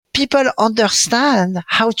people understand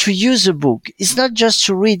how to use a book. It's not just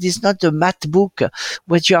to read. It's not a math book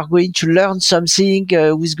where you are going to learn something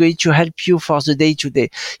who's going to help you for the day to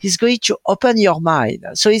day. It's going to open your mind.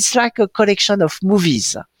 So it's like a collection of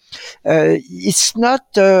movies. It's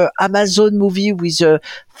not Amazon movie with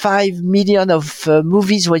 5 million of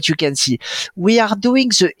movies what you can see. We are doing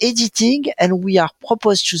the editing and we are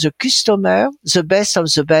proposed to the customer the best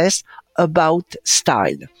of the best about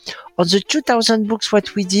style. On the 2000 books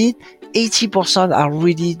what we did, 80% are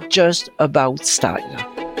really just about style.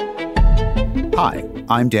 Hi,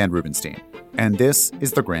 I'm Dan Rubenstein, and this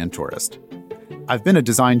is The Grand Tourist. I've been a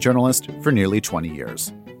design journalist for nearly 20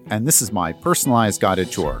 years. And this is my personalized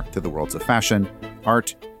guided tour through the worlds of fashion,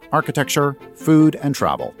 art, architecture, food, and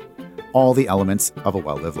travel, all the elements of a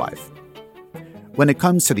well-lived life. When it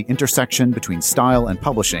comes to the intersection between style and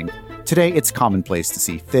publishing, today it's commonplace to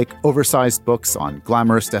see thick, oversized books on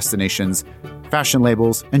glamorous destinations, fashion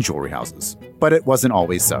labels, and jewelry houses. But it wasn't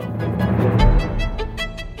always so.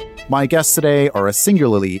 My guests today are a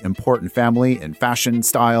singularly important family in fashion,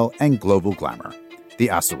 style, and global glamour, the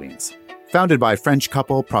Assoulines. Founded by French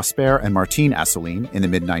couple Prosper and Martine Assoulines in the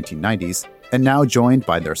mid-1990s, and now joined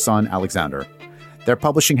by their son Alexander, their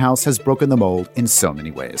publishing house has broken the mold in so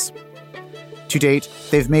many ways. To date,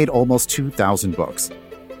 they've made almost 2,000 books,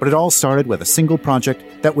 but it all started with a single project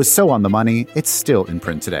that was so on the money it's still in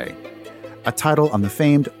print today. A title on the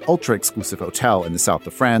famed ultra-exclusive hotel in the south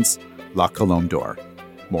of France, La Colombe d'Or.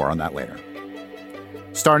 More on that later.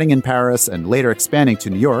 Starting in Paris and later expanding to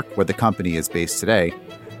New York, where the company is based today,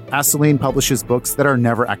 Assoulines publishes books that are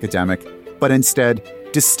never academic, but instead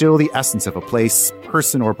distill the essence of a place,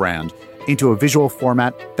 person, or brand into a visual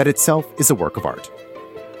format that itself is a work of art.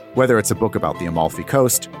 Whether it's a book about the Amalfi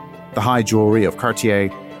Coast, the high jewelry of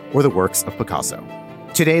Cartier, or the works of Picasso.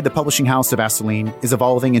 Today, the publishing house of Assoulines is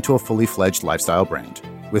evolving into a fully fledged lifestyle brand,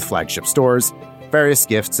 with flagship stores, various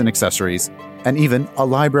gifts and accessories, and even a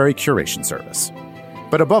library curation service.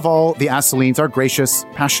 But above all, the Assoulines are gracious,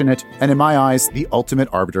 passionate, and in my eyes, the ultimate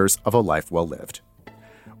arbiters of a life well lived.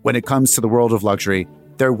 When it comes to the world of luxury,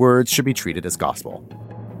 their words should be treated as gospel.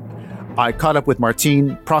 I caught up with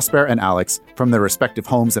Martine, Prosper, and Alex from their respective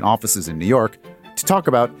homes and offices in New York to talk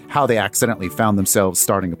about how they accidentally found themselves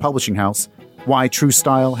starting a publishing house, why true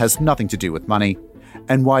style has nothing to do with money,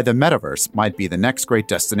 and why the metaverse might be the next great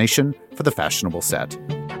destination for the fashionable set.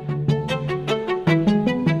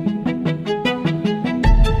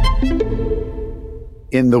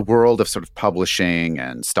 In the world of sort of publishing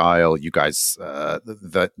and style, you guys,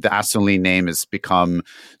 the Assoulines name has become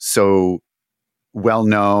so well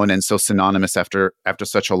known and so synonymous after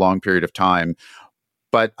such a long period of time.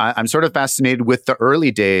 But I'm sort of fascinated with the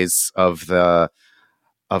early days of the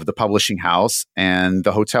publishing house and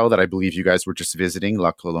the hotel that I believe you guys were just visiting,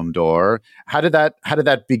 La Colombe d'Or. How did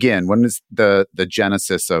that begin? When is the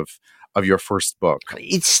genesis of your first book?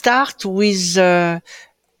 It starts with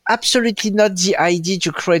absolutely not the idea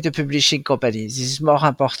to create a publishing company. This is more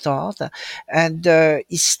important. And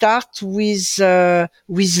it starts with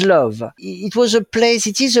love.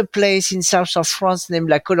 It is a place in south of France named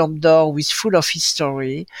La Colombe d'Or with full of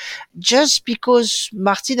history. Just because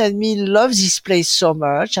Martine and me love this place so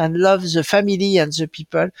much and love the family and the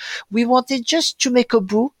people, we wanted just to make a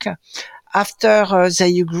book. After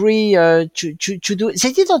they agree to do,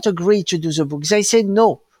 they didn't agree to do the book. They said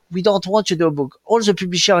no. We don't want to do a book. All the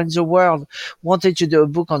publishers in the world wanted to do a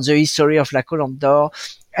book on the history of La Colombe d'Or.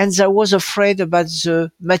 And I was afraid about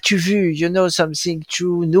the matu vu, something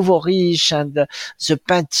too nouveau riche and the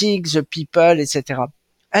painting, the people, etc.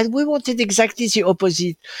 And we wanted exactly the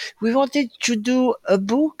opposite. We wanted to do a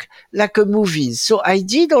book like a movie. So I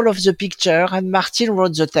did all of the picture and Martine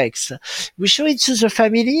wrote the text. We showed it to the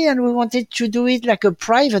family and we wanted to do it like a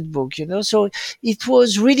private book, So it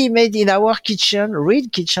was really made in our kitchen, real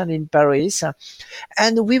kitchen in Paris.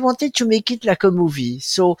 And we wanted to make it like a movie.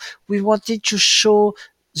 So we wanted to show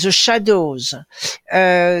the shadows,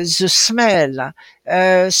 the smell,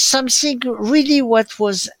 something really what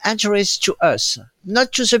was interest to us,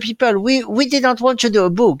 not to the people. We didn't want to do a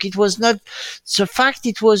book. It was not the fact.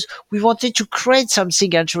 It was, we wanted to create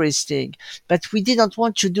something interesting, but we didn't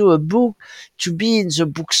want to do a book to be in the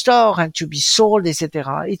bookstore and to be sold,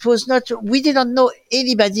 etc. It was not, we didn't know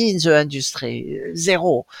anybody in the industry,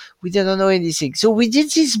 zero. We didn't know anything. So we did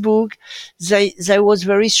this book. They was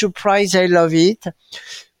very surprised. I love it.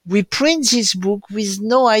 We print this book with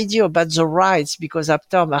no idea about the rights, because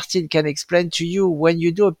after Martine can explain to you, when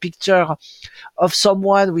you do a picture of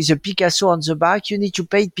someone with a Picasso on the back, you need to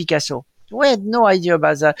pay Picasso. We had no idea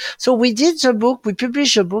about that. So we did the book, we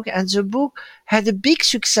published the book, and the book had a big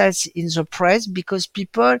success in the press because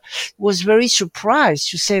people was very surprised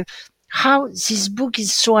to say how this book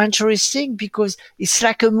is so interesting because it's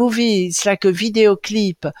like a movie, it's like a video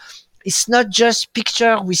clip. It's not just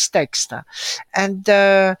picture with text. And,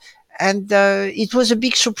 it was a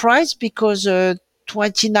big surprise because,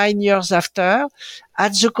 29 years after,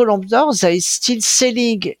 at the Colombe d'Or, they still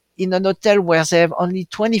selling in an hotel where they have only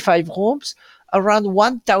 25 rooms, around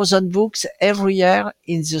 1,000 books every year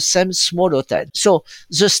in the same small hotel. So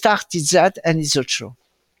the start is that, and it's true.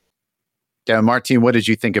 Yeah, Martine, what did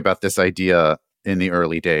you think about this idea in the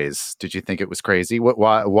early days? Did you think it was crazy?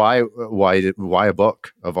 Why a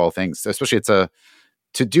book of all things? Especially to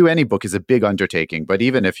do any book is a big undertaking, but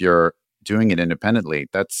even if you're doing it independently,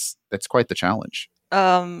 that's quite the challenge.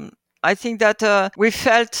 I think that we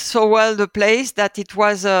felt so well the place that it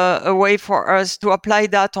was a way for us to apply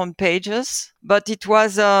that on pages. But it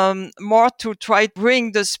was more to try to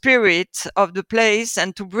bring the spirit of the place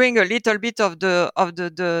and to bring a little bit of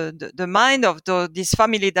the mind of this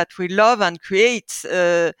family that we love and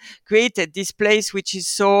created this place, which is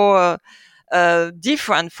so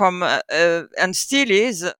different from and still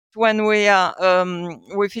is. When we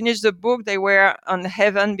finished the book, they were on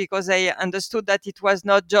heaven because they understood that it was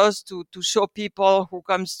not just to show people who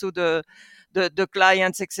comes to the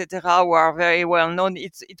clients, etc., who are very well known.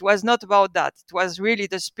 It was not about that. It was really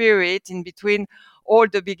the spirit in between all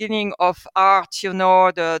the beginning of art, you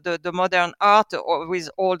know, the modern art with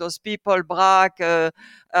all those people, Braque,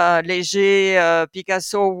 Léger,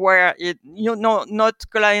 Picasso, where not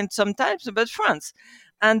clients sometimes, but friends.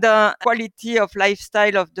 And quality of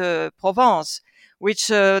lifestyle of the Provence, which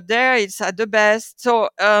there it's at the best. So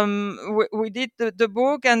we did the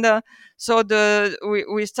book, and so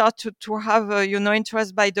we start to have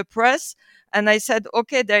interest by the press. And I said,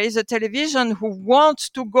 okay, there is a television who wants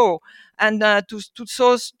to go and to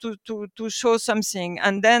show something.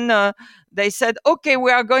 And then they said, okay,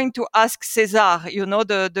 we are going to ask César,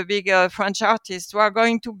 the big French artist. We are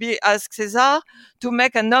going to ask César to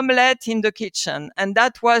make an omelette in the kitchen. And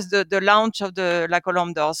that was the launch of the La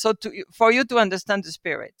Colombe d'Or. So for you to understand the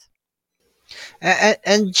spirit.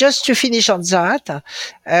 And just to finish on that,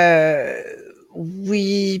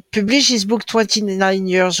 we published this book 29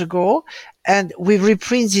 years ago, and we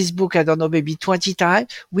reprint this book, I don't know, maybe 20 times.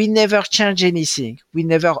 We never change anything. We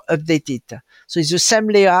never update it. So it's the same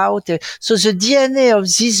layout. So the DNA of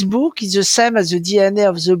this book is the same as the DNA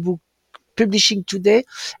of the book publishing today.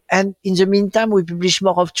 And in the meantime, we publish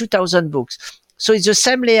more of 2,000 books. So it's the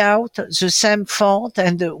same layout, the same font,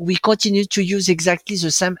 and we continue to use exactly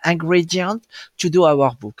the same ingredient to do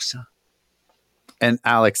our books. And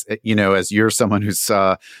Alex, as you're someone who's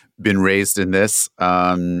been raised in this,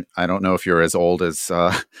 I don't know if you're as old as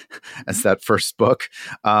that first book,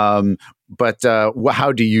 but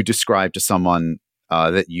how do you describe to someone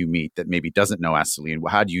that you meet that maybe doesn't know Assoulines?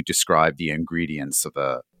 How do you describe the ingredients of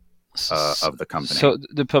the company? So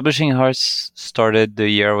the publishing house started the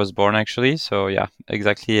year I was born, actually. So yeah,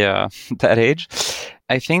 exactly that age.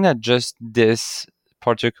 I think that just this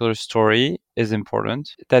particular story is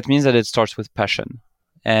important. That means that it starts with passion.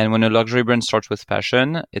 And when a luxury brand starts with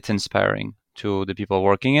passion, it's inspiring to the people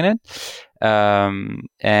working in it, and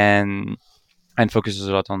focuses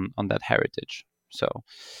a lot on that heritage. So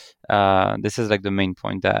this is like the main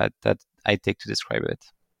point that I take to describe it.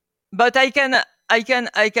 But I can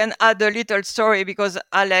add a little story because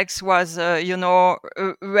Alex was,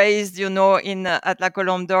 raised, in at La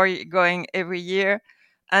Colombe d'Or, going every year,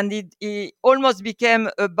 and he almost became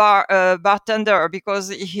a bartender because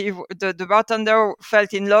the bartender fell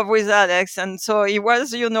in love with Alex, and so he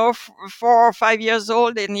was, 4 or 5 years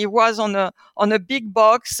old, and he was on a big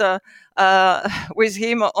box with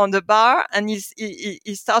him on the bar, and he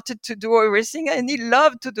started to do everything, and he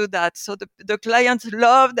loved to do that. So the clients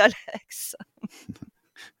loved Alex.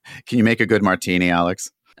 Can you make a good martini, Alex?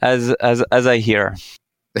 As I hear.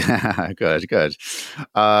 Good.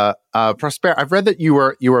 Prosper, I've read that you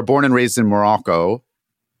were born and raised in Morocco,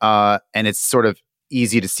 and it's sort of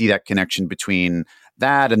easy to see that connection between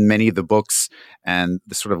that and many of the books and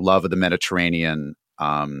the sort of love of the Mediterranean,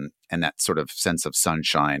 and that sort of sense of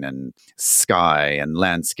sunshine and sky and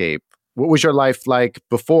landscape. What was your life like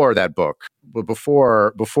before that book,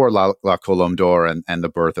 before La Colombe d'Or and the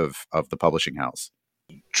birth of the publishing house?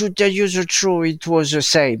 To tell you the truth, it was the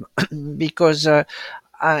same because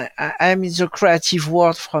I'm in the creative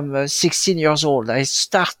world from 16 years old. I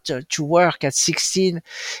started to work at 16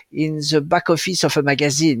 in the back office of a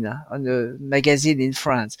magazine, on a magazine in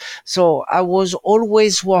France. So I was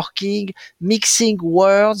always working, mixing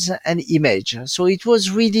words and image. So it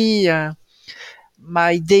was really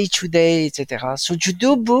my day to day, etc. So to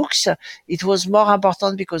do books, it was more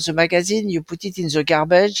important because the magazine, you put it in the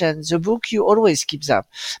garbage, and the book, you always keep them.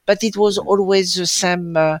 But it was always the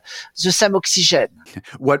same oxygen.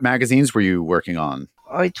 What magazines were you working on?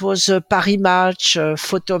 It was Paris Match,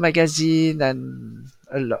 Photo Magazine, and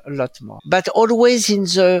a lot more. But always in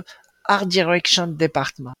the art direction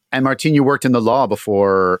department. And Martine, you worked in the law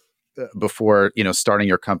before starting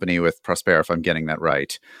your company with Prosper, if I'm getting that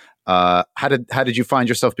right. How did you find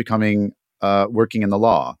yourself becoming working in the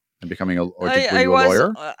law and becoming were you a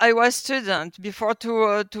lawyer? I was student before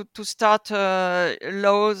to start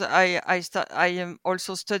laws. I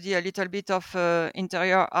also study a little bit of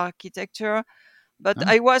interior architecture. But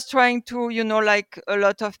I was trying to, like a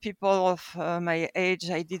lot of people of my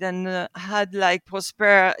age, I didn't had like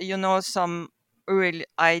Prosper, some real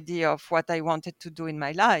idea of what I wanted to do in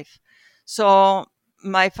my life. So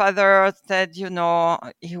my father said, he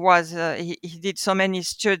did so many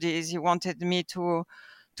studies. He wanted me to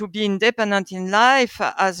be independent in life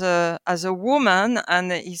as a woman,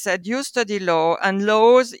 and he said, you study law, and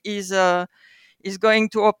laws is going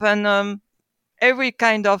to open every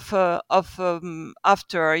kind of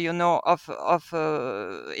after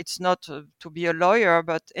it's not to be a lawyer,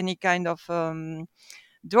 but any kind of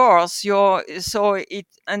doors. It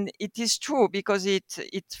is true because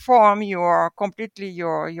it form your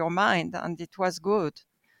mind, and it was good.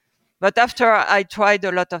 But after I tried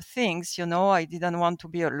a lot of things, I didn't want to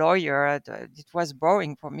be a lawyer. It was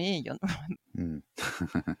boring for me.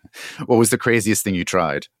 What was the craziest thing you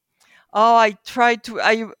tried? Oh, I tried to.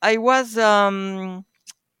 I was in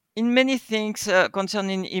many things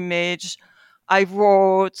concerning image. I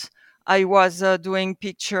wrote. I was doing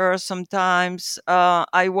pictures sometimes.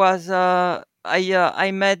 I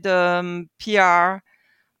made PR.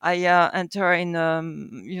 I enter in.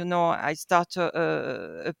 I start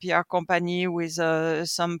a PR company with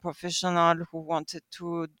some professional who wanted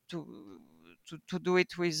to do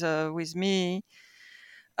it with me.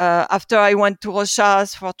 After I went to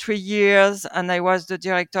Rochas for 3 years, and I was the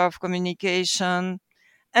director of communication.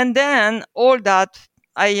 And then all that,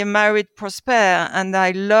 I married Prosper, and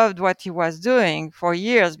I loved what he was doing for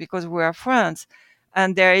years because we were friends.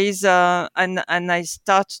 And there is, and I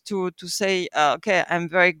start to say, okay, I'm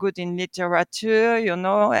very good in literature,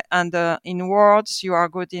 and in words, you are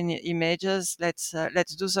good in images.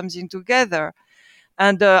 Let's do something together.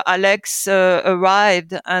 And Alex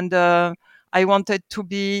arrived, and I wanted to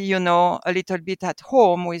be, a little bit at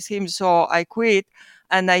home with him, so I quit,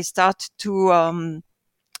 and I start to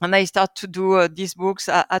do these books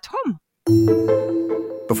at home.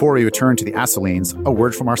 Before we return to the Assoulines, a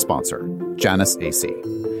word from our sponsor, Janus AC.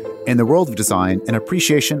 In the world of design, an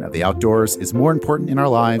appreciation of the outdoors is more important in our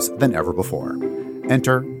lives than ever before.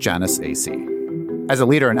 Enter Janus AC. As a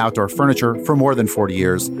leader in outdoor furniture for more than 40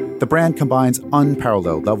 years, the brand combines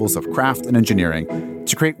unparalleled levels of craft and engineering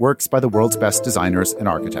to create works by the world's best designers and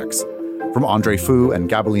architects, from André Fu and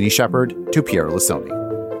Gabellini Shepherd to Piero Lissoni.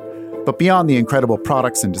 But beyond the incredible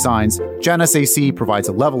products and designs, Janus AC provides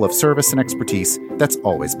a level of service and expertise that's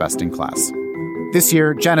always best in class. This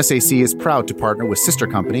year, Janus AC is proud to partner with sister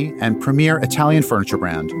company and premier Italian furniture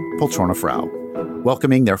brand, Poltrona Frau,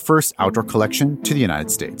 welcoming their first outdoor collection to the United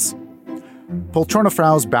States. Poltrona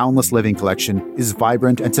Frau's Boundless Living collection is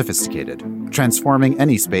vibrant and sophisticated, transforming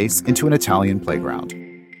any space into an Italian playground.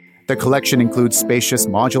 The collection includes spacious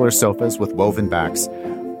modular sofas with woven backs,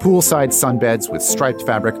 poolside sunbeds with striped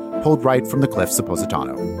fabric pulled right from the cliffs of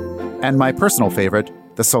Positano, and my personal favorite,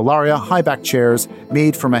 the Solaria high-back chairs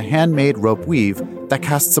made from a handmade rope weave that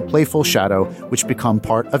casts a playful shadow which become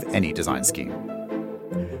part of any design scheme.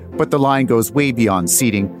 But the line goes way beyond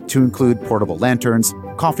seating to include portable lanterns,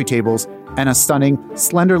 coffee tables, and a stunning,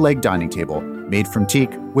 slender-legged dining table made from teak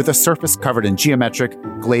with a surface covered in geometric,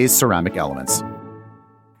 glazed ceramic elements.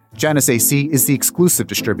 Janus AC is the exclusive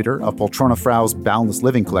distributor of Poltrona Frau's Boundless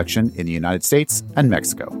Living collection in the United States and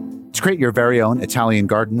Mexico. To create your very own Italian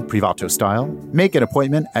garden Privato style, make an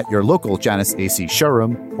appointment at your local Janus AC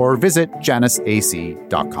showroom or visit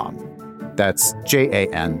janusac.com. That's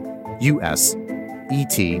JANUSETCIE.com.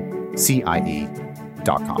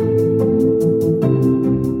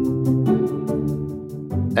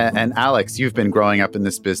 And Alex, you've been growing up in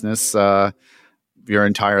this business your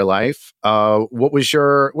entire life. What are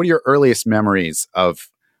your earliest memories of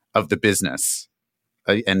the business?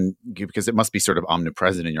 And because it must be sort of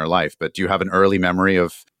omnipresent in your life, but do you have an early memory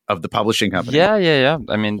of the publishing company? Yeah.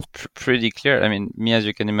 I mean, pretty clear. I mean, me, as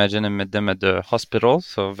you can imagine, I met them at the hospital,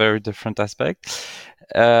 so very different aspect.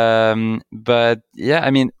 But yeah,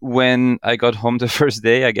 I mean, when I got home the first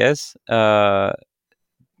day, I guess,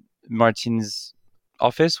 Martine's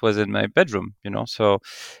office was in my bedroom, so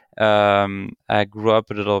I grew up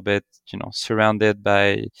a little bit, surrounded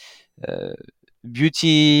by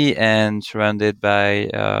beauty and surrounded by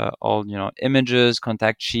all images,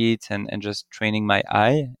 contact sheets, and just training my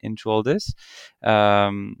eye into all this.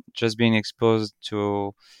 Just being exposed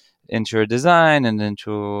to interior design and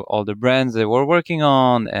into all the brands they were working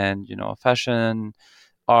on, and fashion,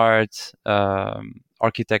 art,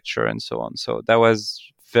 architecture, and so on. So that was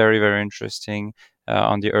very, very interesting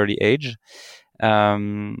on the early age.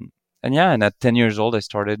 And at 10 years old, I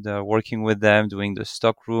started working with them, doing the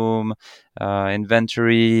stock room,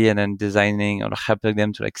 inventory, and then designing or helping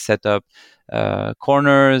them to set up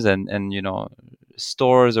corners and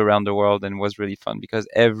stores around the world. And it was really fun because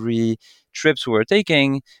every trips we were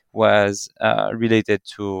taking was related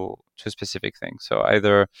to a specific thing. So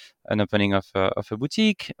either an opening of a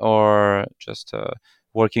boutique or just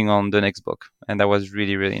working on the next book. And that was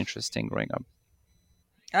really, really interesting growing up.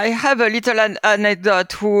 I have a little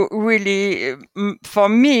anecdote who really, for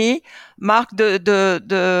me, marked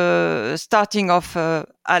the starting of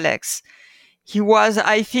Alex. He was,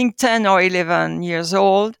 I think, 10 or 11 years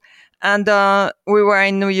old. And we were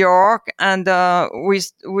in New York, and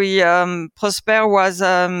Prosper was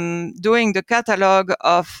doing the catalog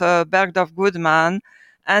of Bergdorf Goodman,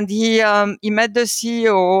 and he met the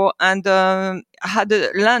CEO and had a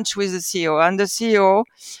lunch with the CEO, and the CEO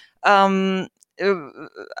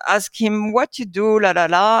asked him, what you do, la la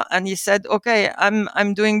la, and he said, okay,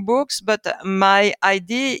 I'm doing books, but my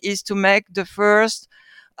idea is to make the first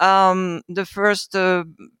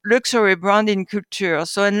luxury brand in culture.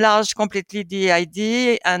 So enlarge completely the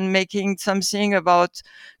idea and making something about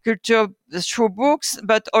culture through books,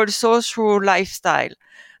 but also through lifestyle.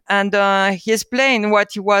 And he explained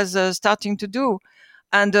what he was starting to do.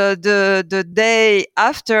 And the day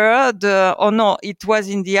after, it was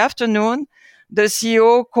in the afternoon, the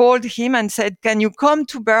CEO called him and said, can you come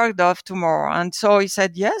to Bergdorf tomorrow? And so he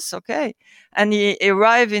said, yes, okay. And he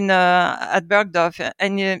arrived at Bergdorf,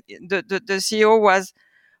 and the CEO was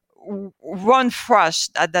one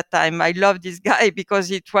flushed at that time. I love this guy because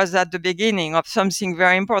it was at the beginning of something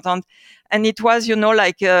very important. And it was,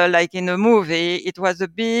 like in a movie, it was a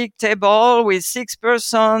big table with 6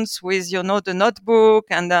 persons with, the notebook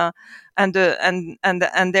and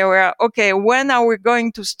they were, okay, when are we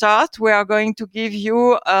going to start? We are going to give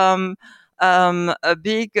you, a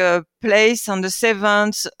big place on the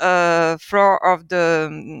 7th floor of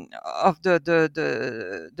the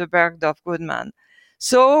Bergdorf Goodman.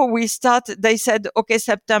 So they said, okay,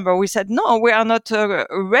 September. We said, no, we are not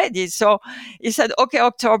ready. So he said, okay,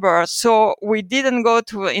 October. So we didn't go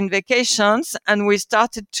in vacations, and we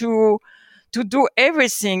started to do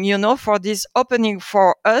everything, for this opening.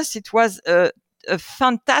 For us, it was a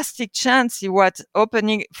fantastic chance. It was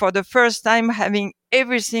opening for the first time, having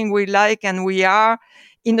everything we like, and we are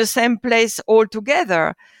in the same place all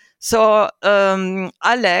together. So,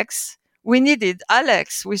 we needed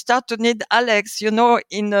Alex. We start to need Alex,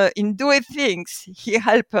 in doing things. He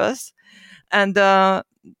helped us. And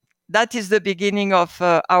that is the beginning of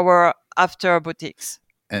our after boutiques.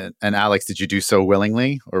 And Alex, did you do so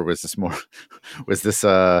willingly, or was this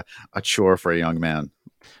a chore for a young man?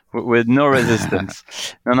 With no resistance.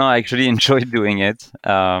 No, I actually enjoyed doing it.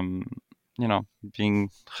 Having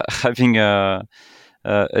a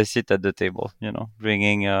seat at the table,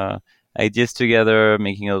 bringing ideas together,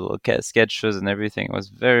 making a little sketches and everything. I was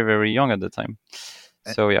very, very young at the time.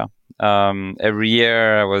 So every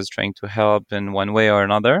year I was trying to help in one way or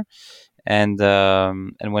another. And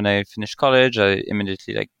when I finished college, I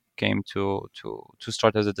immediately came to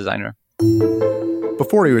start as a designer.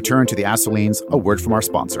 Before we return to the Assoulines, a word from our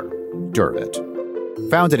sponsor, Duravit.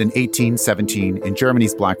 Founded in 1817 in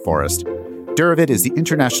Germany's Black Forest, Duravit is the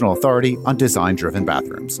international authority on design-driven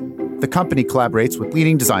bathrooms. The company collaborates with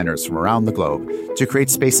leading designers from around the globe to create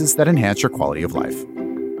spaces that enhance your quality of life.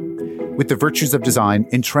 With the virtues of design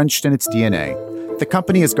entrenched in its DNA, the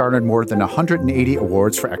company has garnered more than 180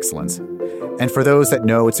 awards for excellence. And for those that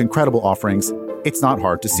know its incredible offerings, it's not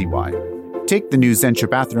hard to see why. Take the new Zensha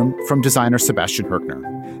bathroom from designer Sebastian Herkner,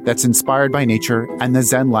 that's inspired by nature and the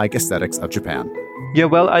Zen-like aesthetics of Japan. Yeah,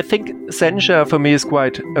 well, I think Zensha for me is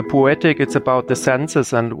quite poetic. It's about the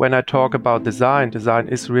senses. And when I talk about design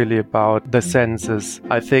is really about the senses.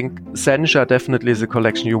 I think Zensha definitely is a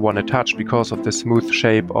collection you want to touch because of the smooth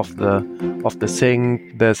shape of the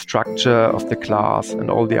sink, the structure of the glass, and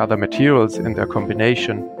all the other materials in their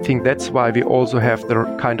combination. I think that's why we also have the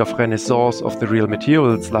kind of renaissance of the real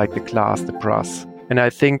materials like the glass, the brass. And I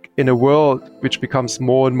think in a world which becomes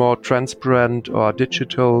more and more transparent or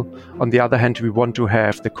digital, on the other hand, we want to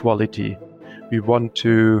have the quality. We want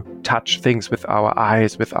to touch things with our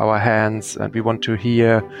eyes, with our hands, and we want to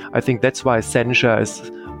hear. I think that's why Senja is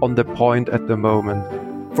on the point at the moment.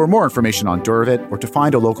 For more information on Duravit or to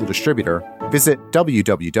find a local distributor, visit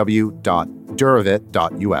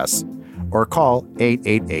www.duravit.us or call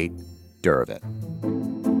 888-DURAVIT.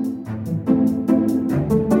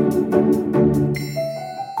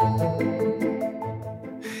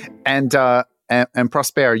 And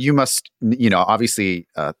Prosper, you must, obviously,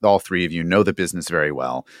 all three of you know the business very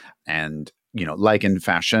well. And, like in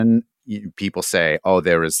fashion, people say, oh,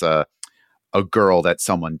 there is a girl that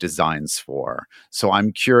someone designs for. So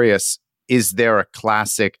I'm curious, is there a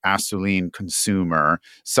classic Assoulines consumer,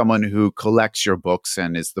 someone who collects your books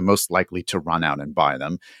and is the most likely to run out and buy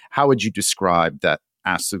them? How would you describe that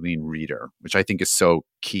Assoulines reader, which I think is so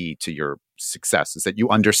key to your success, is that you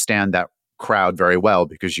understand that crowd very well,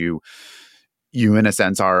 because you in a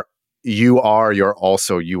sense you are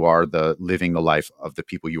the living the life of the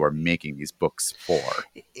people you are making these books for,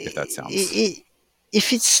 if that sounds.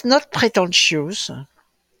 If it's not pretentious,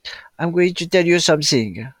 I'm going to tell you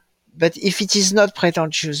something. But if it is not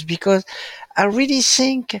pretentious, because I really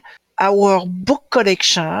think our book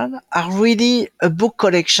collection are really a book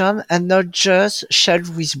collection and not just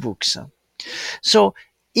shelf with books. So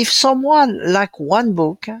if someone like one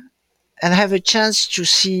book and have a chance to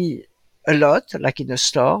see a lot, like in a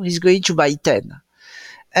store, he's going to buy 10.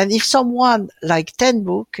 And if someone like 10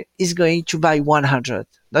 book is going to buy 100,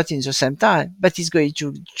 not in the same time, but is going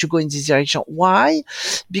to go in this direction. Why?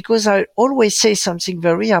 Because I always say something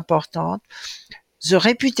very important. The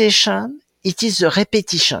reputation, it is the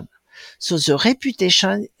repetition. So the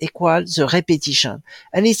reputation equals the repetition.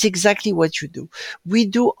 And it's exactly what you do. We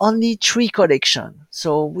do only 3 collections.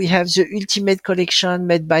 So we have the ultimate collection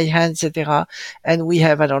made by hand, etc. And we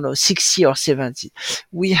have, 60 or 70.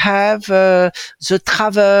 We have the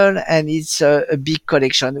travel, and it's a big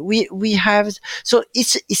collection. We have, so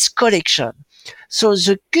it's collection. So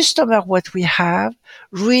the customer, what we have,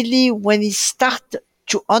 really, when he start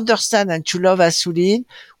to understand and to love Assoulines,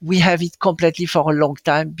 we have it completely for a long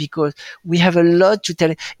time, because we have a lot to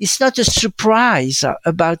tell. It's not a surprise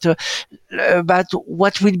about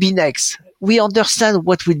what will be next. We understand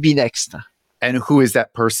what will be next. And who is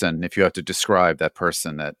that person, if you have to describe that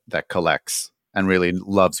person that collects and really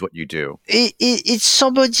loves what you do? It's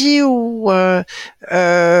somebody who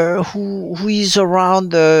is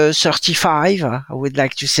around 35, I would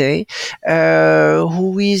like to say,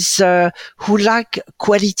 who like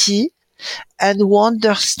quality and who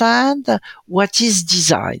understand what is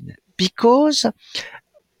design, because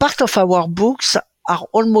part of our books are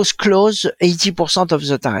almost closed 80% of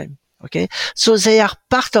the time. Okay. So they are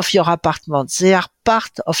part of your apartment. They are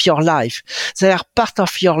part of your life. They are part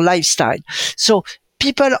of your lifestyle. So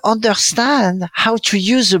people understand how to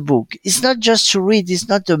use a book. It's not just to read. It's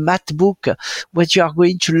not a math book where you are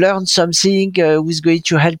going to learn something who's going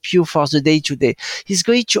to help you for the day to day. It's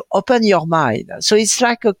going to open your mind. So it's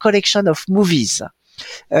like a collection of movies.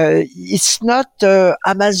 It's not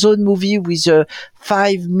Amazon movie with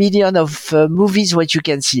 5 million of movies what you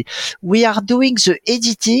can see. We are doing the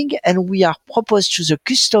editing, and we are proposed to the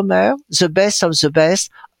customer the best of the best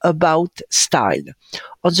about style.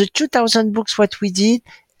 On the 2000 books what we did,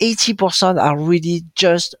 80% are really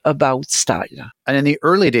just about style. And in the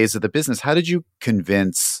early days of the business, how did you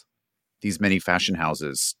convince these many fashion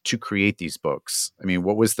houses to create these books? I mean,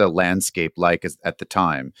 what was the landscape like at the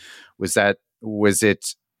time? Was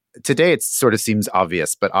it today? It sort of seems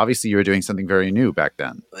obvious, but obviously you were doing something very new back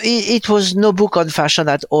then. It was no book on fashion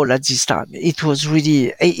at all at this time. It was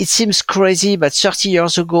really, it seems crazy, but 30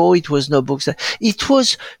 years ago, it was no books. It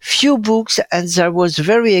was few books, and there was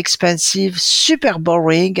very expensive, super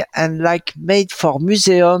boring, and like made for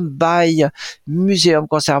museum by museum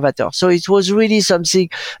conservator. So it was really something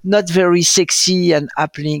not very sexy and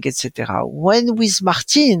appealing, etc. When with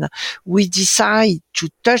Martin, we decided to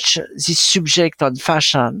touch this subject on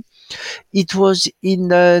fashion. It was in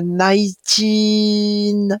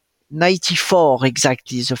 1994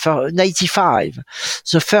 exactly, 95,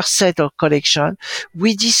 the first set of collection.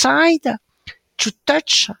 We decided to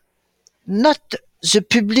touch not the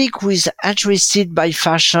public who is interested by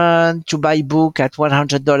fashion to buy book at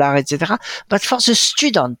 $100, etc., but for the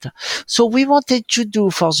student. So we wanted to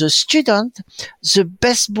do for the student the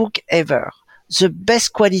best book ever, the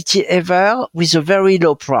best quality ever with a very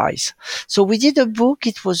low price. So we did a book.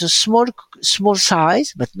 It was a small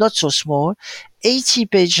size, but not so small, 80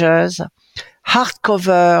 pages,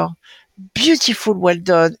 hardcover, beautiful, well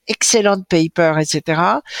done, excellent paper,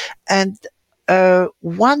 etc. And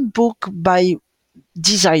one book by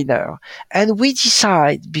designer. And we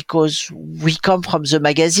decide, because we come from the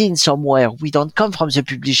magazine somewhere, we don't come from the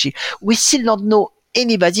publishing. We still don't know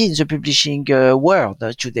anybody in the publishing world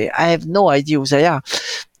today. I have no idea who they are.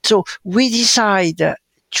 So we decide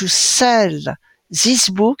to sell this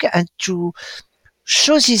book and to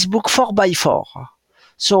show this book 4x4.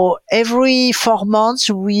 So every 4 months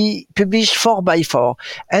we published 4x4,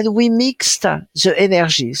 and we mixed the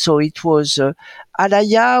energy. So it was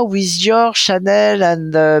Alaya with Dior, Chanel,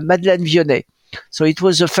 and Madeleine Vionnet. So it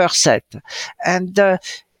was the first set, and a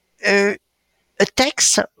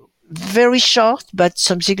text very short, but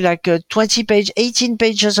something like 20 page, 18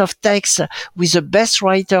 pages of text with the best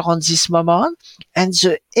writer on this moment, and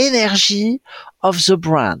the energy of the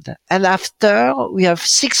brand. And after, we have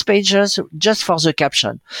 6 pages just for the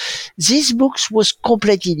caption. This book was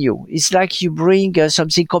completely new. It's like you bring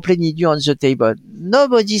something completely new on the table.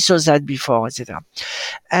 Nobody saw that before, etc.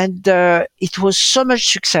 And it was so much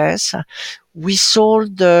success. We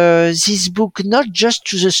sold this book not just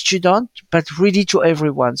to the student, but really to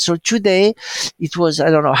everyone. So today, it was, I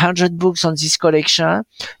don't know, 100 books on this collection.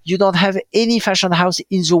 You don't have any fashion house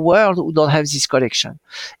in the world who don't have this collection.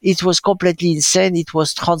 It was completely insane. It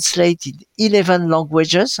was translated in 11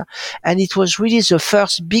 languages, and it was really the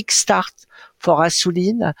first big start for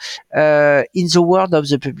Assoulines in the world of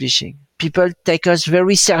the publishing. People take us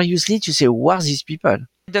very seriously to say, who are these people?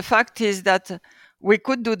 The fact is that we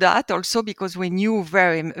could do that also because we knew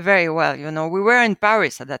very, very well, we were in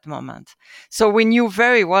Paris at that moment. So we knew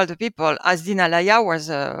very well the people. Asdin Alaya was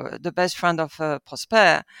the best friend of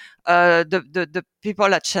Prosper. The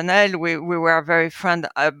people at Chanel, we were very friend.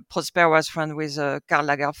 Prosper was friend with Karl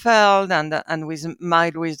Lagerfeld and with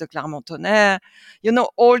Marie-Louise de Clermont-Tonnerre.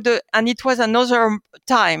 And it was another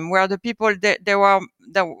time where the people,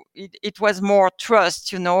 it was more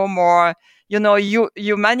trust, more,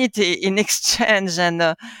 humanity in exchange,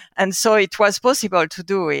 and so it was possible to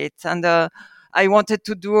do it. And I wanted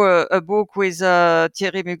to do a book with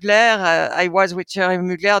Thierry Mugler. I was with Thierry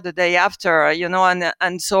Mugler the day after,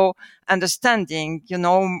 and so understanding,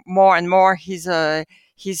 more and more his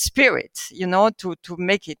spirit, to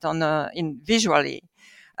make it in visually.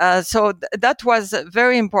 So that was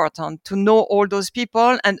very important to know all those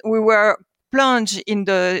people, and we were plunge in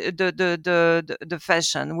the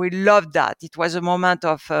fashion. We loved that. It was a moment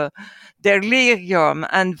of delirium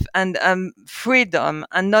and freedom,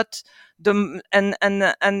 and not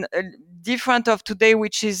and different of today,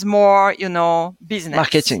 which is more business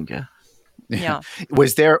marketing. Yeah.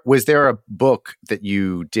 Was there a book that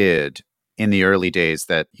you did in the early days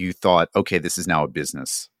that you thought, okay, this is now a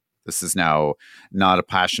business? This is now not a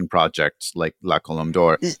passion project like La Colombe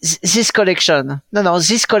d'Or. This collection. No,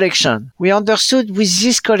 this collection. We understood with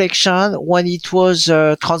this collection, when it was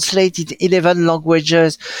translated 11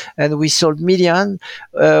 languages and we sold million,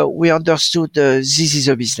 we understood this is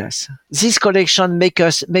a business. This collection make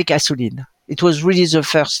Assoulines. It was really the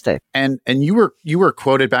first step. And you were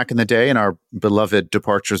quoted back in the day in our beloved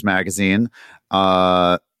Departures magazine.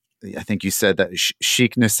 I think you said that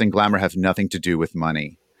chicness and glamour have nothing to do with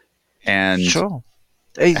money. And sure,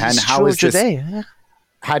 and how is this today? Yeah.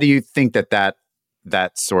 How do you think that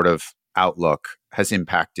sort of outlook has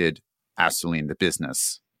impacted Assoulines, the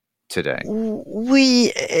business today?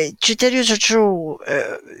 We, to tell you the truth,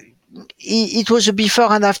 it was a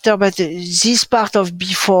before and after, but this part of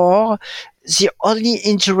before, the only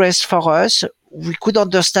interest for us, we could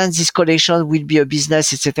understand this collection will be a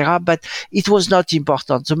business, etc. But it was not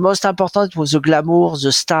important. The most important was the glamour,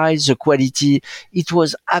 the style, the quality. It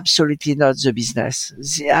was absolutely not the business.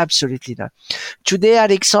 Absolutely not. Today,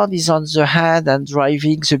 Alexandre is on the hand and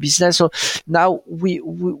driving the business. So now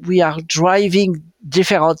we are driving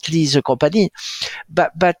differently the company.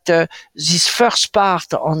 But this first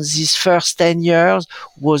part on these first 10 years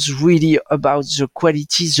was really about the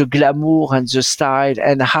quality, the glamour and the style,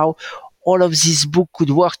 and how all of this book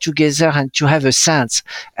could work together and to have a sense,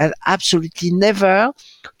 and absolutely never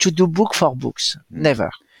to do book for books.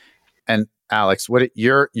 Never. And Alex,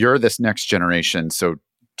 you're this next generation. So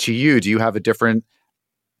to you, do you have a different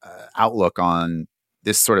outlook on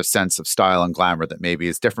this sort of sense of style and glamour that maybe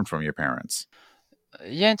is different from your parents?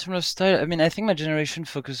 Yeah, in terms of style, I mean, I think my generation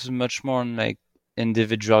focuses much more on like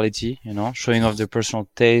individuality, showing off their personal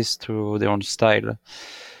taste through their own style.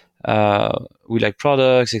 We like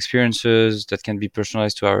products, experiences that can be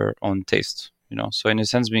personalized to our own taste, So in a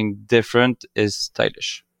sense, being different is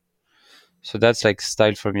stylish. So that's like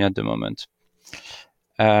style for me at the moment.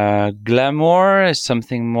 Glamour is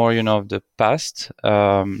something more, of the past.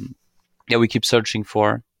 We keep searching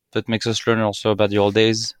for. That makes us learn also about the old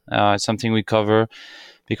days. It's something we cover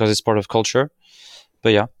because it's part of culture.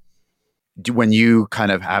 But yeah. when you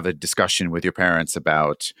kind of have a discussion with your parents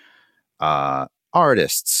about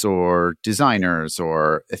artists or designers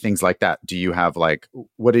or things like that, do you have like,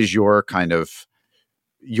 what is your kind of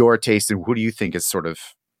your taste, and who do you think is sort of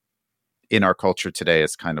in our culture today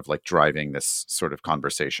is kind of like driving this sort of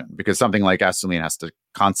conversation? Because something like Assoulines has to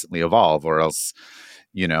constantly evolve, or else,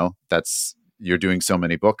 you're doing so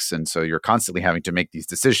many books, and so you're constantly having to make these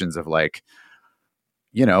decisions of like,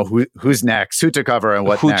 who's next, who to cover, and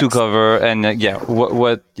what who next. to cover, and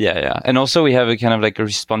and also we have a kind of like a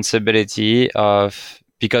responsibility of,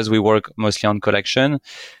 because we work mostly on collection,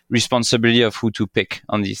 responsibility of who to pick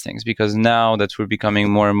on these things, because now that we're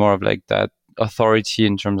becoming more and more of like that authority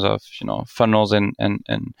in terms of funnels and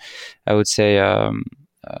I would say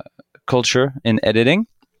culture in editing,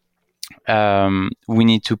 we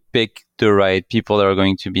need to pick the right people that are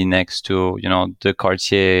going to be next to the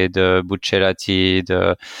Cartier, the Buccellati,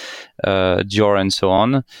 the Dior, and so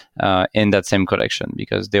on, in that same collection,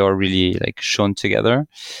 because they are really like shown together.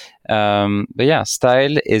 But yeah,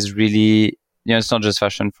 style is really, it's not just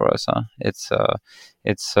fashion for us. It's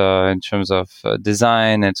in terms of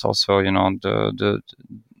design. It's also the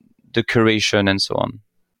curation and so on.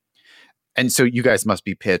 And so you guys must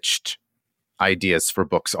be pitched ideas for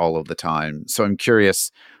books all of the time. So I'm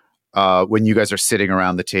curious, when you guys are sitting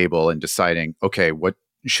around the table and deciding, okay, what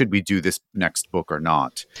should we do this next book or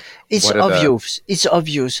not? It's obvious. It's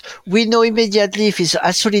obvious. We know immediately if it's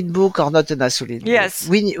Assoulines book or not an Assoulines yes.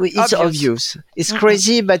 book. It's obvious. It's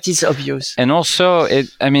crazy, but it's obvious. And also,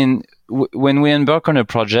 when we embark on a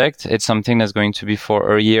project, it's something that's going to be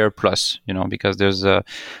for a year plus, because there's the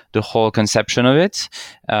whole conception of it,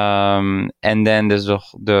 and then there's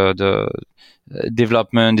the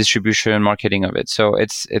development, distribution, marketing of it. So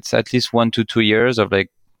it's at least 1 to 2 years of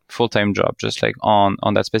like full-time job, just like on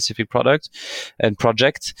that specific product and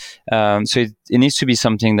project. So it needs to be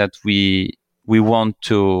something that we want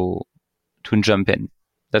to jump in.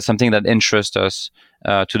 That's something that interests us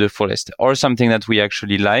to the fullest, or something that we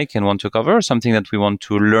actually like and want to cover, or something that we want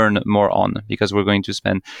to learn more on, because we're going to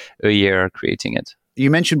spend a year creating it. You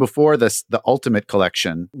mentioned before the Ultimate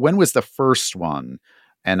Collection. When was the first one?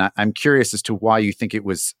 And I'm curious as to why you think it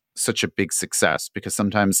was such a big success, because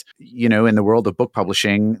sometimes, in the world of book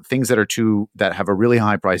publishing, things that have a really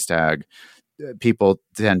high price tag, people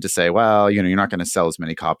tend to say, well, you're not going to sell as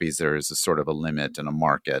many copies. There is a sort of a limit and a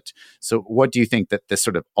market. So what do you think that this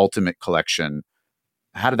sort of Ultimate Collection,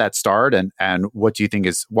 how did that start? And what do you think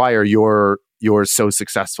why are yours so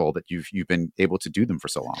successful that you've been able to do them for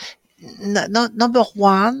so long? Number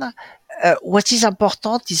one, what is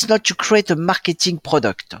important is not to create a marketing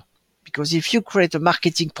product, because if you create a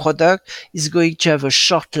marketing product, it's going to have a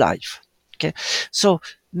short life. Okay. So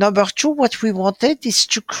number two, what we wanted is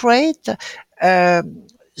to create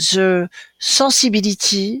the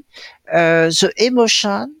sensibility, the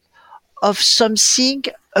emotion of something,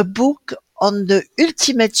 a book on the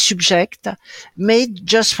ultimate subject made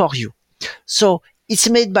just for you. So it's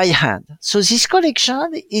made by hand. So this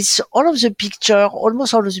collection is almost all of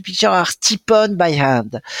the pictures are stippled by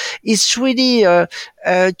hand. It's really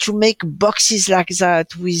to make boxes like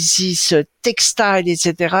that with this textile,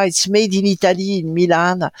 etc. It's made in Italy, in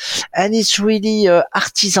Milan, and it's really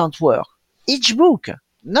artisan work. Each book,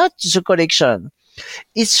 not the collection.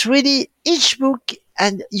 It's really each book,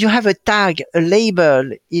 and you have a tag, a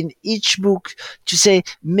label in each book to say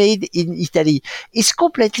made in Italy. It's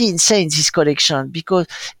completely insane, this collection, because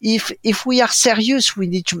if we are serious, we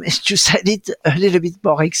need to sell it a little bit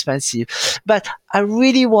more expensive. But I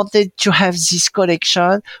really wanted to have this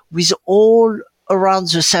collection with all around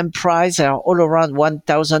the same price. They are all around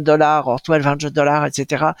 $1,000 or $1,200,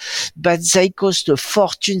 etc. But they cost a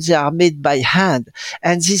fortune. They are made by hand.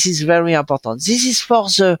 And this is very important. This is for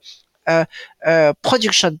the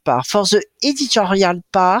production part. For the editorial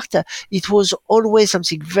part, it was always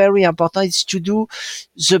something very important. It's to do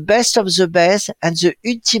the best of the best and the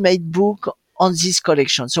ultimate book on this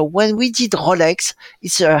collection. So when we did Rolex,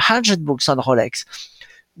 it's 100 books on Rolex.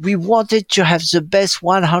 We wanted to have the best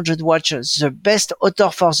 100 watches, the best author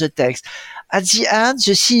for the text. At the end,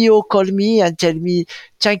 the CEO called me and told me,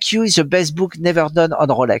 thank you, it's the best book never done on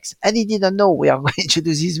Rolex. And he didn't know we are going to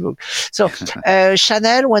do this book. So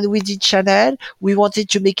Chanel, when we did Chanel, we wanted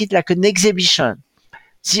to make it like an exhibition.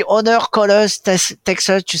 The owner called us, text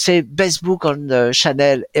us to say best book on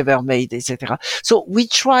Chanel ever made, etc. So we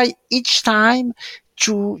try each time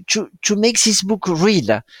to make this book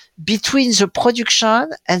real between the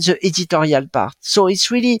production and the editorial part. So it's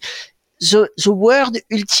really the word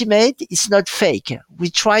ultimate is not fake. We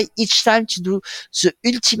try each time to do the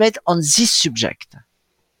ultimate on this subject.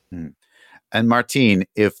 And Martine,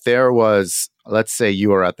 if there was let's say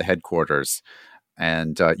you are at the headquarters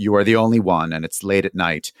and you are the only one and it's late at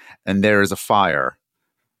night and there is a fire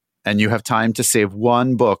and you have time to save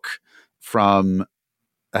from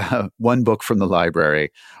one book from the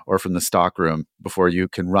library or from the stockroom before you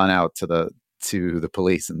can run out to the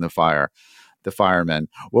police and the firemen.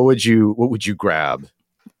 What would you grab?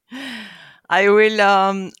 I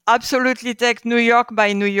will absolutely take New York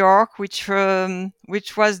by New York, which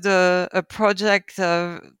was a project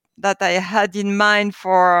that I had in mind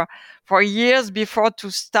for years before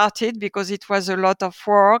to start it, because it was a lot of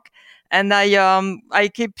work, and I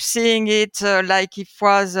keep seeing it like it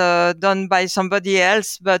was done by somebody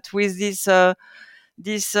else, but with this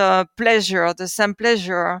pleasure, the same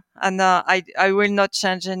pleasure, and I will not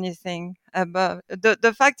change anything. But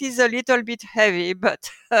the fact is a little bit heavy, but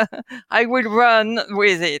I will run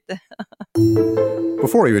with it.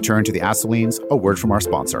 Before we return to the Assoulines, a word from our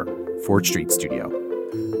sponsor, Ford Street Studio.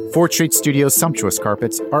 Ford Street Studio's sumptuous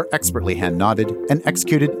carpets are expertly hand-knotted and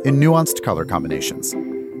executed in nuanced color combinations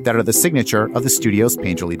that are the signature of the studio's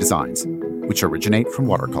painterly designs, which originate from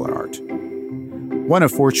watercolor art. One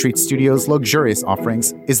of Ford Street Studio's luxurious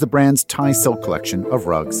offerings is the brand's Thai silk collection of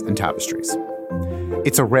rugs and tapestries.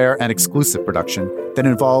 It's a rare and exclusive production that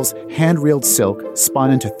involves hand-reeled silk spun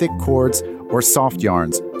into thick cords or soft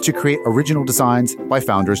yarns to create original designs by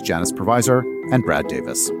founders Janice Provisor and Brad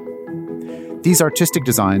Davis. These artistic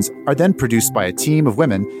designs are then produced by a team of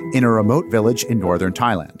women in a remote village in northern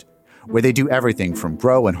Thailand, where they do everything from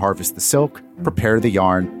grow and harvest the silk, prepare the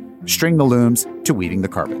yarn, string the looms, to weaving the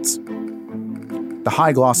carpets. The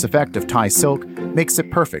high gloss effect of Thai silk makes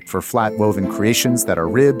it perfect for flat woven creations that are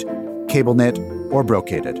ribbed, cable knit, or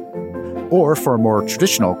brocaded, or for a more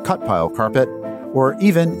traditional cut pile carpet, or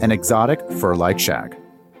even an exotic fur-like shag.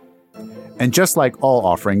 And just like all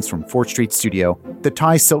offerings from Ford Street Studio, the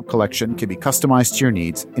Thai silk collection can be customized to your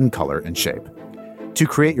needs in color and shape. To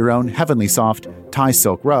create your own heavenly soft Thai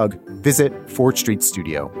silk rug, visit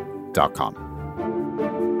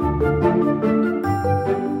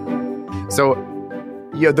FordStreetStudio.com. So,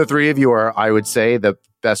 the three of you are, I would say, the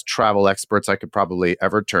best travel experts I could probably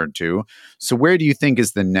ever turn to. So where do you think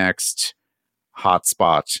is the next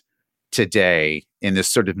hotspot today in this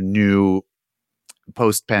sort of new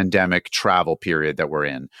post-pandemic travel period that we're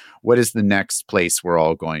in? What is the next place we're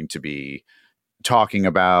all going to be talking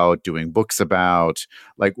about, doing books about?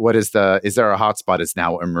 Like, is there a hotspot that's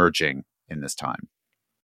now emerging in this time?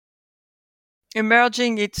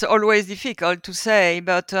 Emerging, it's always difficult to say,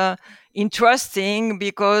 but interesting,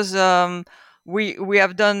 because we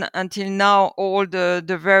have done until now all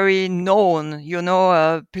the very known,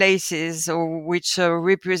 places which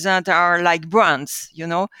represent our like brands,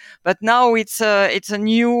 But now it's a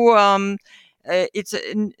new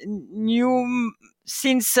new,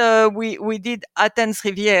 since we did Athens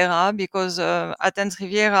Riviera, because Athens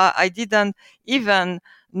Riviera, I didn't even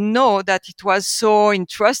know that it was so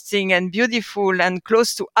interesting and beautiful and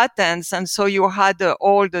close to Athens. And so you had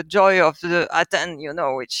all the joy of the Athens,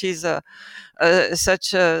 which is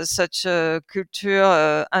such a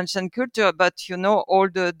culture, ancient culture, but all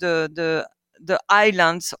the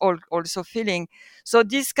islands also feeling. So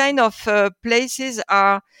these kind of places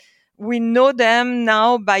we know them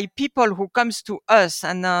now by people who comes to us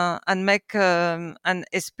and make and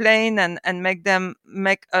explain and make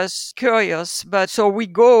us curious. But so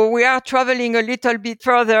we are traveling a little bit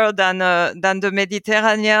further than the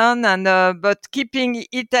Mediterranean, and but keeping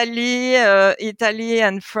Italy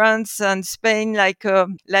and France and Spain like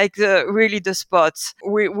really the spots.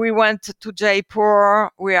 We went to Jaipur.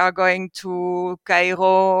 We are going to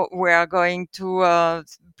Cairo. We are going to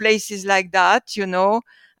places like that,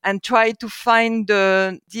 and try to find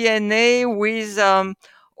the DNA with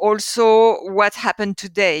also what happened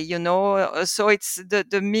today, So it's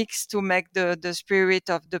the mix to make the spirit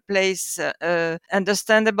of the place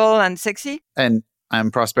understandable and sexy. And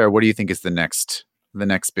Prosper, what do you think is the next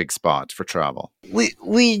big spot for travel?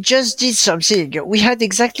 We just did something. We had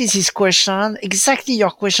exactly your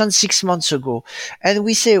question 6 months ago. And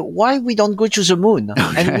we say, why we don't go to the moon?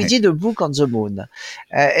 Okay. And we did a book on the moon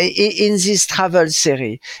in this travel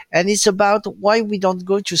series. And it's about why we don't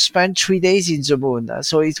go to spend 3 days in the moon.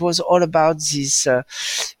 So it was all about this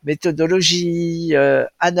methodology,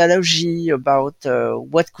 analogy about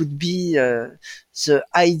what could be the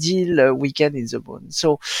ideal weekend in the moon.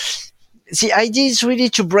 So the idea is really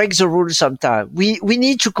to break the rules sometime. We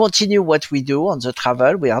need to continue what we do on the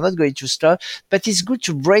travel. We are not going to stop, but it's good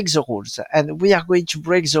to break the rules. And we are going to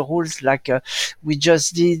break the rules like we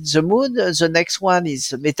just did the moon. The next one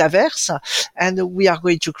is metaverse. And we are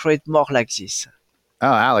going to create more like this. Oh,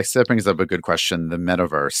 Alex, that brings up a good question. The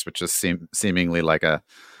metaverse, which is seemingly like a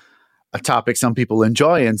a topic some people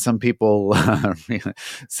enjoy and some people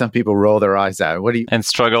roll their eyes at. What do you and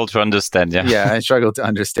struggle to understand? Yeah, yeah, I struggle to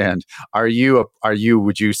understand. Are you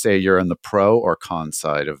would you say you're on the pro or con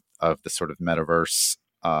side of the sort of metaverse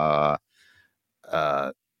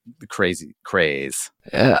crazy craze?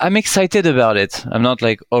 I'm excited about it. I'm not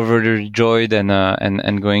like overjoyed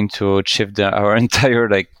and going to shift our entire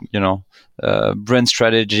brand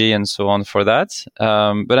strategy and so on for that.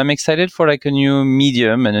 But I'm excited for like a new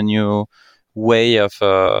medium and a new way of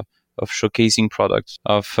showcasing products,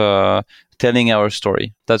 of telling our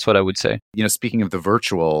story. That's what I would say. Speaking of the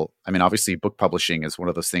virtual, I mean, obviously book publishing is one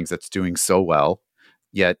of those things that's doing so well.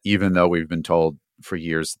 Yet, even though we've been told for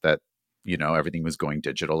years that everything was going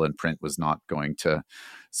digital and print was not going to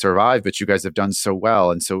survive, but you guys have done so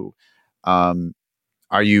well. And so,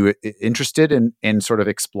 are you interested in sort of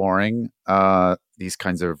exploring these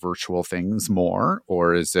kinds of virtual things more,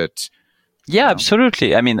 or is it? Yeah,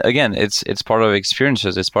 absolutely. I mean, again, it's part of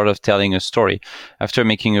experiences. It's part of telling a story. After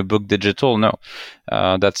making a book digital, no,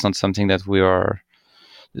 that's not something that we are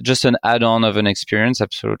just an add-on of an experience.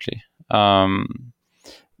 Absolutely.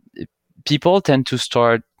 People tend to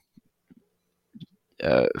start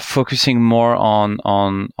focusing more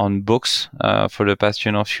on books for the past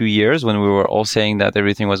few years, when we were all saying that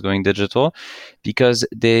everything was going digital, because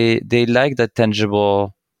they like that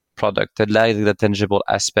tangible product, they like that tangible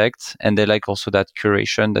aspect, and they like also that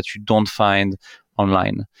curation that you don't find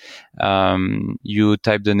online. You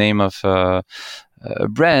type the name of a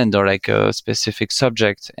brand or like a specific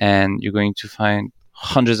subject, and you're going to find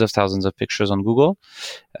hundreds of thousands of pictures on Google.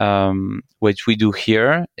 What we do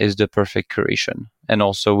here is the perfect curation, and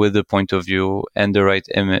also with the point of view and the right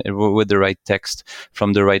image, with the right text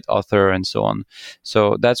from the right author and so on.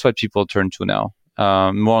 So that's what people turn to now,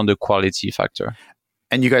 more on the quality factor.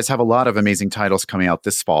 And you guys have a lot of amazing titles coming out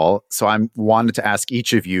this fall. So I wanted to ask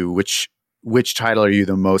each of you, which title are you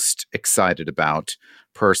the most excited about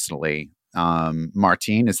personally?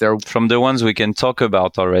 Martine, is there, from the ones we can talk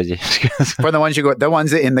about already? For the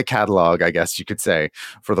ones in the catalog, I guess you could say,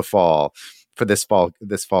 for the fall, for this fall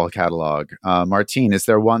catalog. Martine, is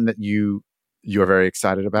there one that you are very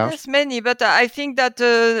excited about? Yes, many, but I think that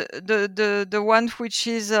the one which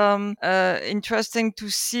is interesting to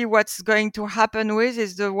see what's going to happen with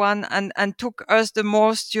is the one and took us the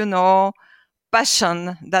most,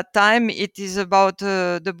 passion that time. It is about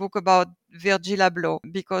the book about Virgil Abloh,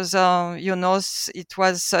 because it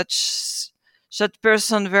was such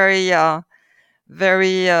person, very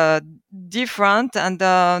different, and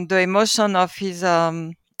the emotion of his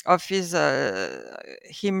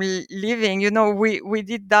him living. We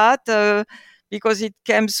did that because it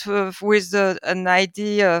comes with an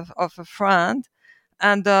idea of a friend,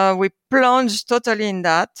 and we plunged totally in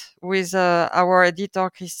that with our editor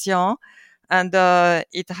Christian. And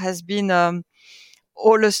it has been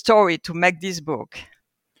all a story to make this book.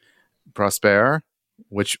 Prosper,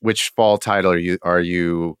 which fall title are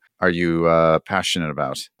you passionate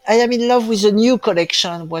about? I am in love with the new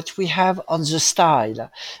collection, what we have on the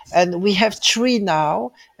style. And we have 3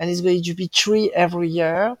 now, and it's going to be 3 every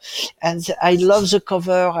year. And I love the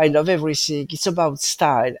cover. I love everything. It's about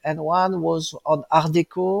style. And one was on Art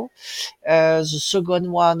Deco. The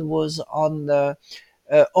second one was on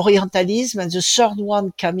Orientalism. And the third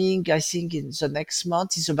one coming, I think, in the next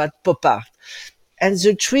month is about pop art. And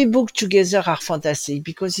the 3 books together are fantastic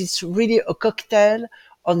because it's really a cocktail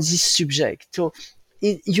on this subject. So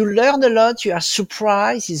you learn a lot, you are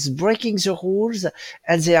surprised, it's breaking the rules,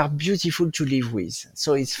 and they are beautiful to live with.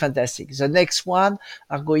 So it's fantastic. The next one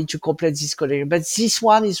are going to complete this collection. But this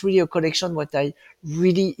one is really a collection what I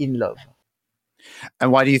really in love.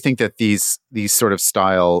 And why do you think that these sort of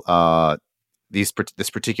style, this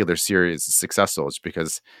particular series is successful? It's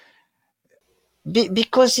because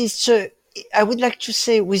it's I would like to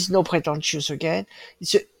say, with no pretensions again,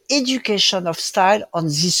 it's an education of style on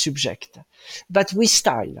this subject, but with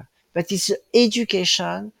style. But it's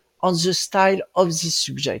education on the style of this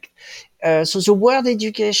subject. So the word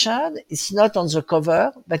education is not on the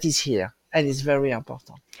cover, but it's here, and it's very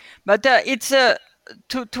important. But it's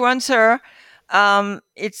to answer.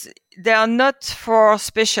 They are not for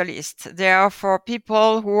specialists. They are for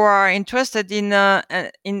people who are interested in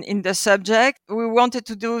the subject. We wanted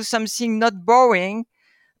to do something not boring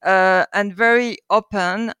and very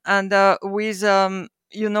open, and with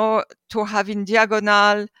to have in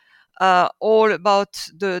diagonal all about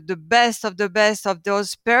the best of the best of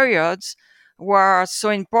those periods were so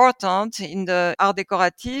important in the art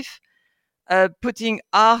décoratif. Putting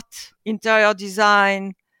art, interior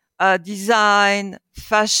design, design,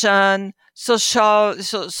 fashion,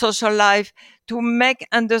 social life, to make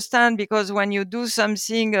understand, because when you do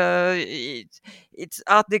something, it's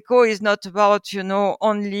Art Deco is not about,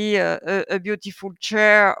 only a beautiful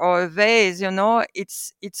chair or a vase,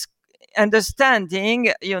 it's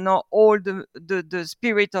understanding, all the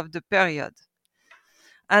spirit of the period.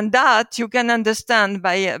 And that you can understand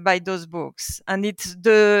by those books, and it's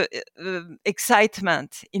the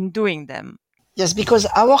excitement in doing them. Yes, because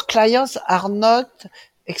our clients are not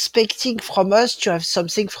expecting from us to have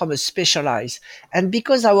something from a specialized. And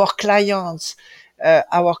because our clients,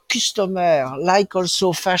 our customer like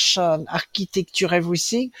also fashion, architecture,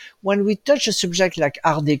 everything, when we touch a subject like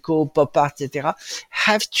Art Deco, pop art, etc.,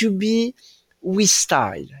 have to be with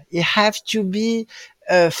style. It have to be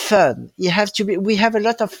fun. It have to be. We have a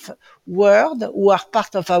lot of words who are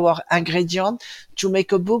part of our ingredient to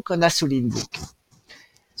make a book, an Assoulines book.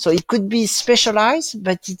 So it could be specialized,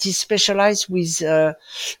 but it is specialized with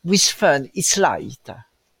fun. It's light.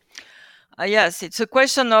 Yes, it's a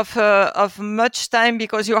question of much time,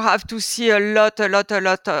 because you have to see a lot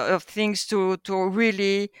of things to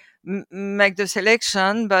really make the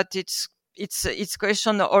selection. But it's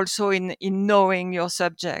question also in knowing your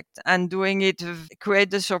subject and doing it, create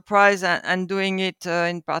the surprise, and doing it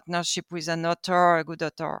in partnership with an author, a good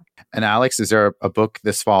author. And Alex, is there a book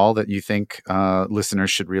this fall that you think listeners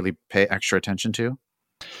should really pay extra attention to?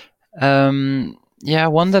 Yeah,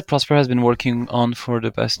 one that Prosper has been working on for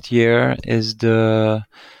the past year is the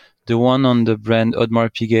one on the brand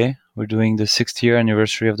Audemars Piguet. We're doing the 6th year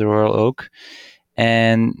anniversary of the Royal Oak,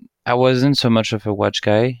 and I wasn't so much of a watch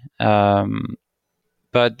guy,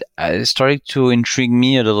 but it started to intrigue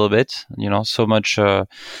me a little bit. So much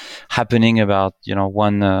happening about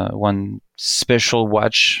one special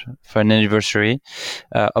watch for an anniversary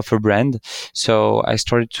of a brand. So I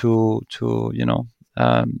started to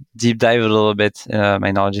deep dive a little bit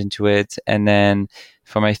my knowledge into it, and then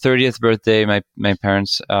for my 30th birthday, my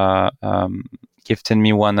parents gifted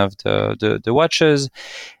me one of the watches,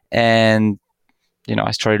 and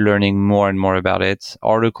I started learning more and more about it,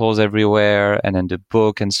 articles everywhere, and then the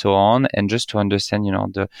book and so on, and just to understand,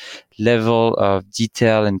 the level of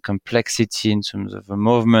detail and complexity in terms of the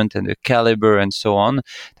movement and the caliber and so on,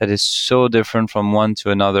 that is so different from one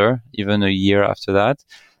to another, even a year after that.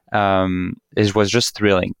 It was just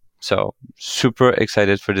thrilling. So super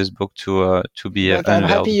excited for this book to be But I'm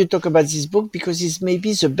unveiled. happy you talk about this book because it's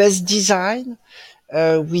maybe the best design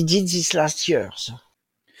we did these last years.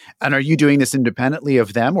 And are you doing this independently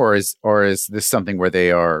of them, or is this something where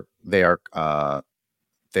they are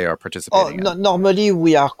participating? Normally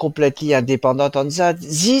we are completely independent on that.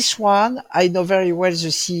 This one, I know very well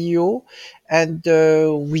the CEO, and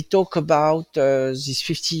we talk about these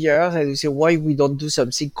 50 years, and we say why we don't do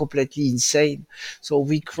something completely insane. So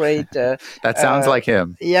we create. That sounds like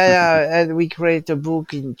him. Yeah, and we create a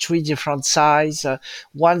book in 3 different sizes.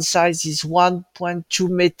 One size is 1.2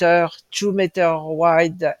 meter, 2 meter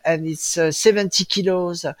wide, and it's 70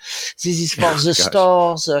 kilos. This is for the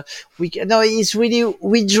stores. It's really,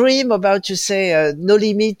 we dream about to say no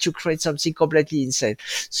limit to create something completely insane.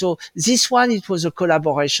 So this one, it was a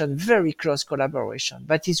collaboration, very close collaboration,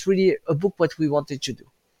 but it's really a book what we wanted to do.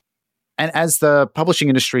 And as the publishing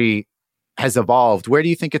industry has evolved, where do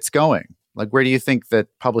you think it's going? Like, where do you think that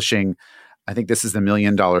publishing, I think this is the $1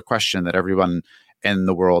 million question that everyone in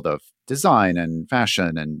the world of design and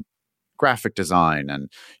fashion and graphic design, and,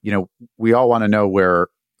 we all want to know where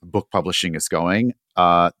book publishing is going.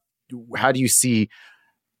 How do you see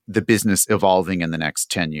the business evolving in the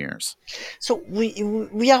next 10 years? So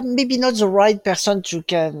we are maybe not the right person to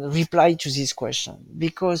can reply to this question,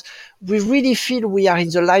 because we really feel we are in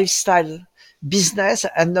the lifestyle business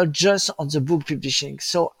and not just on the book publishing.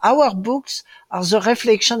 So our books are the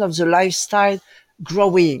reflection of the lifestyle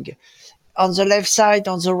growing. On the left side,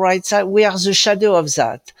 on the right side, we are the shadow of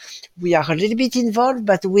that. We are a little bit involved,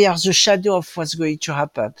 but we are the shadow of what's going to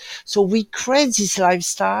happen. So we create this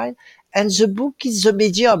lifestyle, and the book is the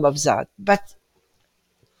medium of that. But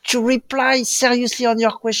to reply seriously on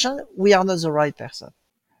your question, we are not the right person.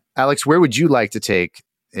 Alex, where would you like to take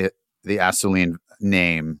the Assoulines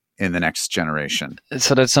name in the next generation?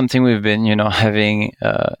 So that's something we've been, having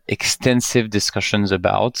extensive discussions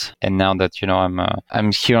about. And now that,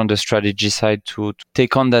 I'm here on the strategy side to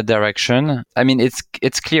take on that direction. I mean,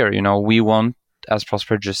 it's clear, we want, as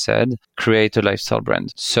Prosper just said, create a lifestyle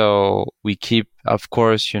brand. So we keep, of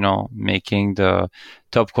course, making the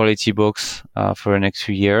top quality books for the next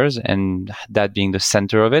few years, and that being the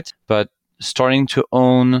center of it. But starting to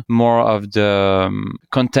own more of the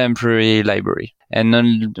contemporary library. And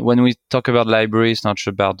then when we talk about library, it's not just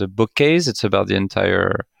about the bookcase, it's about the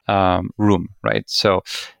entire room, right? So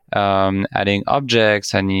adding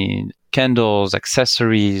objects, adding candles,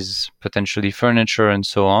 accessories, potentially furniture, and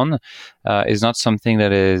so on, is not something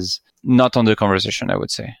that is not on the conversation, I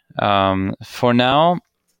would say. For now,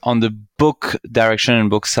 on the book direction and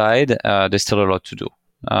book side, there's still a lot to do.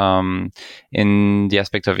 In the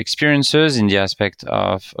aspect of experiences, in the aspect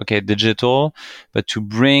of, digital, but to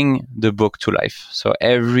bring the book to life. So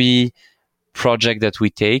every project that we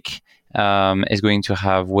take is going to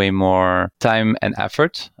have way more time and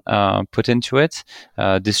effort put into it,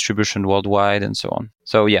 distribution worldwide, and so on.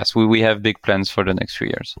 So yes, we have big plans for the next few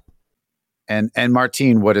years. And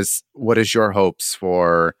Martine, what is your hopes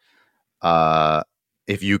for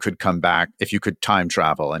if you could come back, if you could time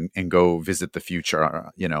travel and go visit the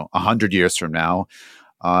future, 100 years from now,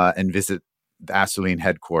 and visit the Assoulines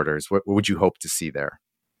headquarters? What would you hope to see there?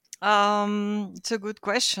 It's a good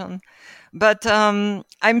question, but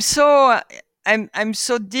I'm so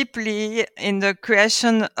deeply in the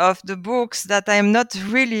creation of the books that I'm not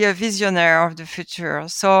really a visionary of the future.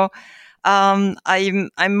 So I'm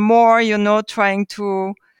more, trying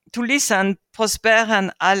to listen, Prosper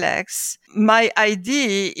and Alex. My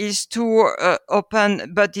idea is to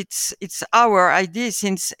open, but it's our idea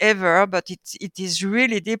since ever, but it is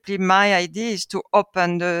really deeply my idea is to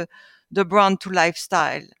open the brand to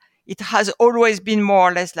lifestyle. It has always been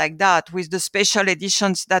more or less like that, with the special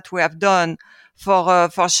editions that we have done for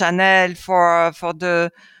Chanel, for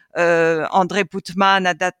the André Putman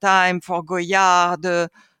at that time, for Goyard,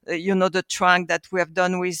 the trunk that we have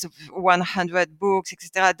done with 100 books,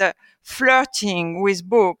 etc. The flirting with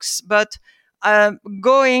books, but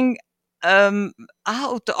going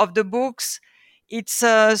out of the books, it's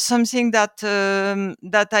something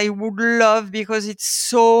that I would love, because it's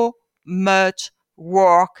so much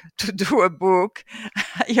work to do a book.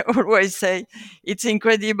 I always say it's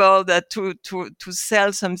incredible that to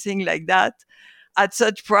sell something like that at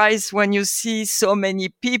such price, when you see so many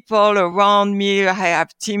people around me. I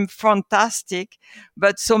have team fantastic,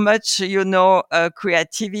 but so much,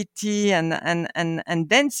 creativity and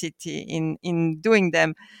density in doing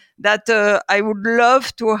them, that I would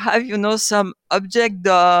love to have, some object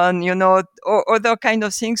done, or other kind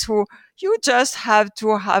of things who you just have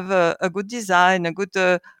to have a good design, a good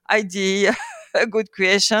idea, a good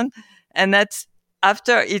creation, and that's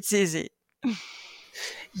after it's easy.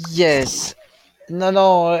 Yes.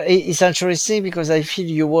 No, it's interesting because I feel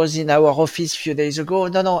you was in our office a few days ago.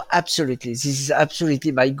 No, absolutely. This is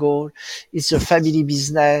absolutely my goal. It's a family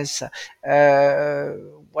business.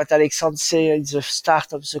 What Alexandre said at the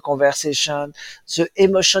start of the conversation, the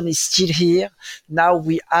emotion is still here. Now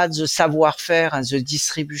we add the savoir-faire and the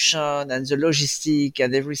distribution and the logistic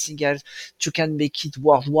and everything else to can make it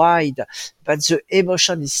worldwide. But the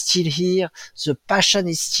emotion is still here. The passion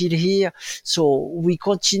is still here. So we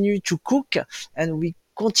continue to cook and we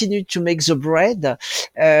continue to make the bread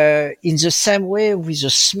in the same way, with the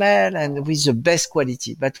smell and with the best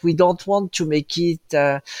quality. But we don't want to make it,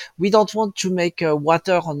 we don't want to make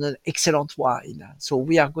water on an excellent wine. So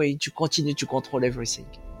we are going to continue to control everything.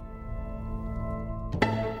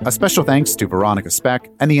 A special thanks to Veronica Speck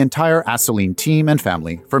and the entire Assoulines team and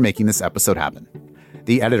family for making this episode happen.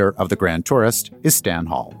 The editor of The Grand Tourist is Stan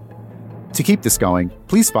Hall. To keep this going,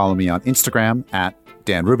 please follow me on Instagram at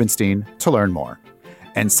Dan Rubenstein to learn more.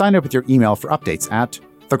 And sign up with your email for updates at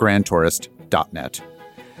thegrandtourist.net.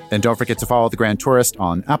 Then don't forget to follow The Grand Tourist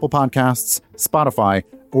on Apple Podcasts, Spotify,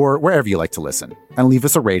 or wherever you like to listen, and leave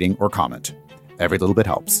us a rating or comment. Every little bit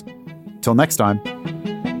helps. Till next time.